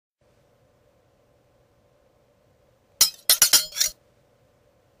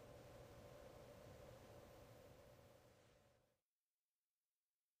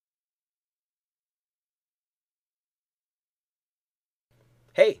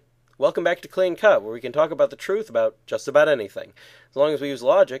Hey, welcome back to Clean Cut, where we can talk about the truth about just about anything, as long as we use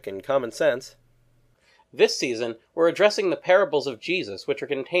logic and common sense. This season, we're addressing the parables of Jesus which are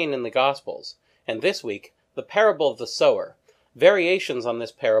contained in the Gospels, and this week, the parable of the sower. Variations on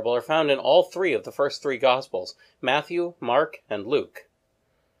this parable are found in all three of the first three Gospels, Matthew, Mark, and Luke.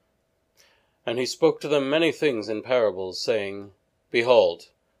 And he spoke to them many things in parables, saying, Behold,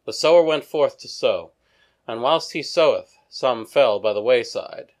 the sower went forth to sow, and whilst he soweth, some fell by the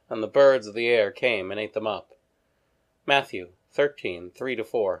wayside, and the birds of the air came and ate them up. Matthew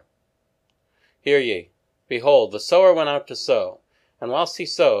 13:3-4. Hear ye, behold, the sower went out to sow, and whilst he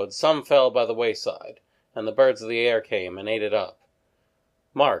sowed, some fell by the wayside, and the birds of the air came and ate it up.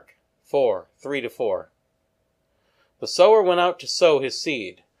 Mark 4:3-4. The sower went out to sow his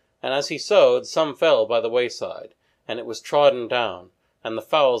seed, and as he sowed, some fell by the wayside, and it was trodden down, and the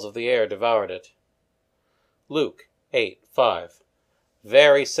fowls of the air devoured it. Luke 8:5.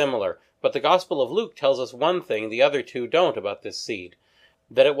 Very similar, but the Gospel of Luke tells us one thing the other two don't about this seed,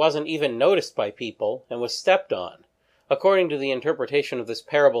 that it wasn't even noticed by people and was stepped on. According to the interpretation of this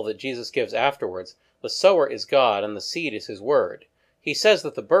parable that Jesus gives afterwards, the sower is God and the seed is his word. He says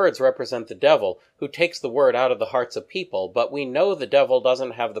that the birds represent the devil, who takes the word out of the hearts of people, but we know the devil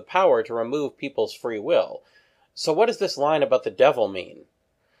doesn't have the power to remove people's free will. So what does this line about the devil mean?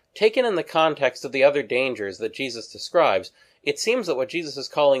 Taken in the context of the other dangers that Jesus describes, it seems that what Jesus is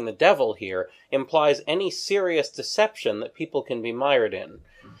calling the devil here implies any serious deception that people can be mired in.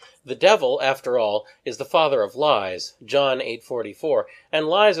 The devil, after all, is the father of lies, John 8:44, and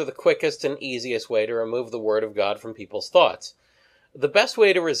lies are the quickest and easiest way to remove the word of God from people's thoughts. The best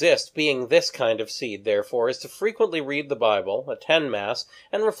way to resist being this kind of seed, therefore, is to frequently read the Bible, attend Mass,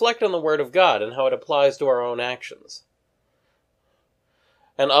 and reflect on the word of God and how it applies to our own actions.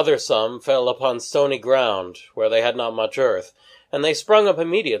 And other some fell upon stony ground, where they had not much earth, and they sprung up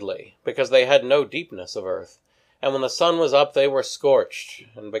immediately, because they had no deepness of earth. And when the sun was up, they were scorched,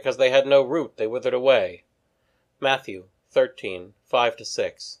 and because they had no root, they withered away. Matthew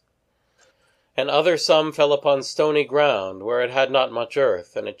 13:5-6. And other some fell upon stony ground, where it had not much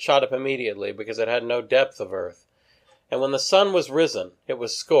earth, and it shot up immediately, because it had no depth of earth. And when the sun was risen, it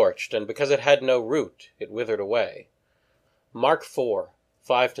was scorched, and because it had no root, it withered away. Mark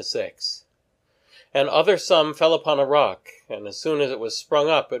 4:5-6. And other some fell upon a rock, and as soon as it was sprung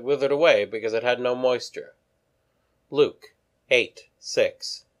up, it withered away, because it had no moisture. Luke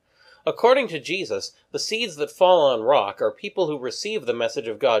 8:6. According to Jesus, the seeds that fall on rock are people who receive the message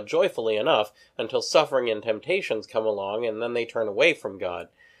of God joyfully enough until suffering and temptations come along, and then they turn away from God.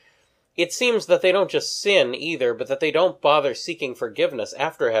 It seems that they don't just sin either, but that they don't bother seeking forgiveness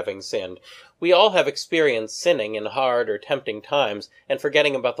after having sinned. We all have experienced sinning in hard or tempting times and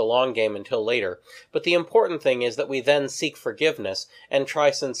forgetting about the long game until later. But the important thing is that we then seek forgiveness and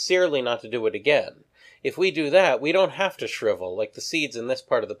try sincerely not to do it again. If we do that, we don't have to shrivel like the seeds in this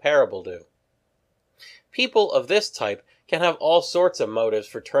part of the parable do. People of this type can have all sorts of motives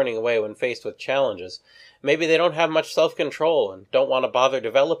for turning away when faced with challenges. Maybe they don't have much self-control and don't want to bother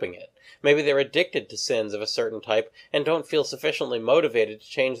developing it. Maybe they're addicted to sins of a certain type and don't feel sufficiently motivated to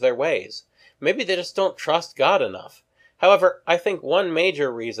change their ways. Maybe they just don't trust God enough. However, I think one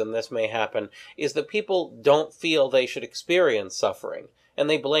major reason this may happen is that people don't feel they should experience suffering, and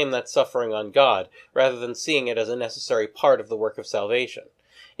they blame that suffering on God, rather than seeing it as a necessary part of the work of salvation.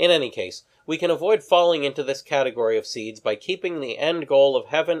 In any case, we can avoid falling into this category of seeds by keeping the end goal of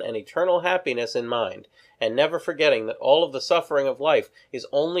heaven and eternal happiness in mind, and never forgetting that all of the suffering of life is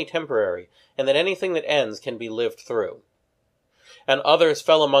only temporary, and that anything that ends can be lived through. And others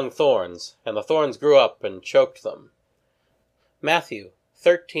fell among thorns, and the thorns grew up and choked them. Matthew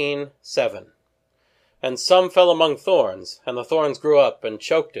 13:7. And some fell among thorns, and the thorns grew up and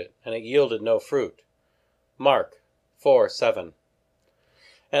choked it, and it yielded no fruit. Mark 4:7.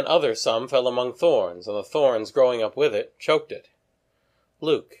 And other some fell among thorns, and the thorns growing up with it choked it.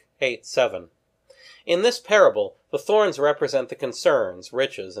 Luke 8:7. In this parable, the thorns represent the concerns,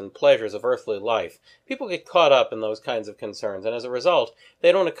 riches, and pleasures of earthly life. People get caught up in those kinds of concerns, and as a result,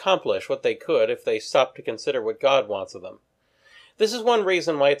 they don't accomplish what they could if they stop to consider what God wants of them. This is one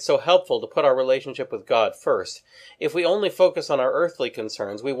reason why it's so helpful to put our relationship with God first. If we only focus on our earthly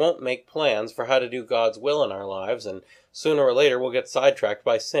concerns, we won't make plans for how to do God's will in our lives, and sooner or later we'll get sidetracked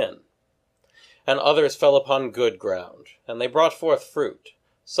by sin. And others fell upon good ground, and they brought forth fruit,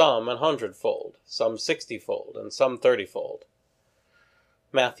 some 100-fold, some 60-fold, and some 30-fold.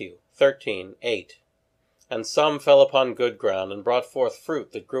 Matthew 13:8. And some fell upon good ground, and brought forth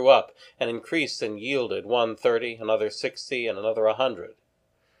fruit that grew up, and increased and yielded, one 30, another 60, and another 100.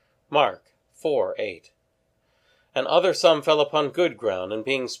 Mark 4:8. And other some fell upon good ground, and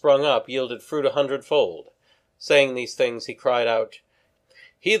being sprung up, yielded fruit 100-fold. Saying these things, he cried out,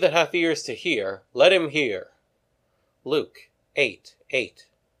 He that hath ears to hear, let him hear. Luke 8:8.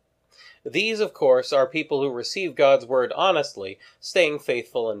 These, of course, are people who receive God's word honestly, staying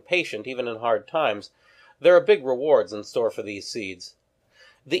faithful and patient even in hard times. There are big rewards in store for these seeds.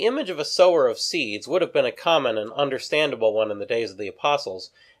 The image of a sower of seeds would have been a common and understandable one in the days of the apostles,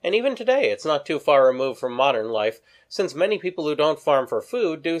 and even today it's not too far removed from modern life, since many people who don't farm for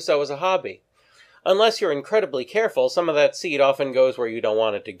food do so as a hobby. Unless you're incredibly careful, some of that seed often goes where you don't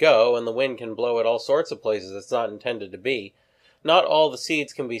want it to go, and the wind can blow it all sorts of places it's not intended to be. Not all the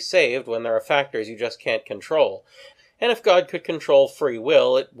seeds can be saved when there are factors you just can't control, and if God could control free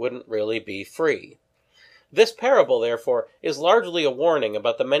will, it wouldn't really be free. This parable, therefore, is largely a warning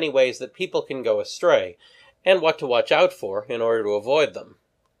about the many ways that people can go astray, and what to watch out for in order to avoid them.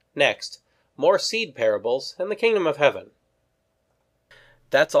 Next, more seed parables and the kingdom of heaven.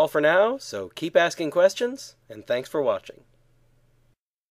 That's all for now, so keep asking questions, and thanks for watching.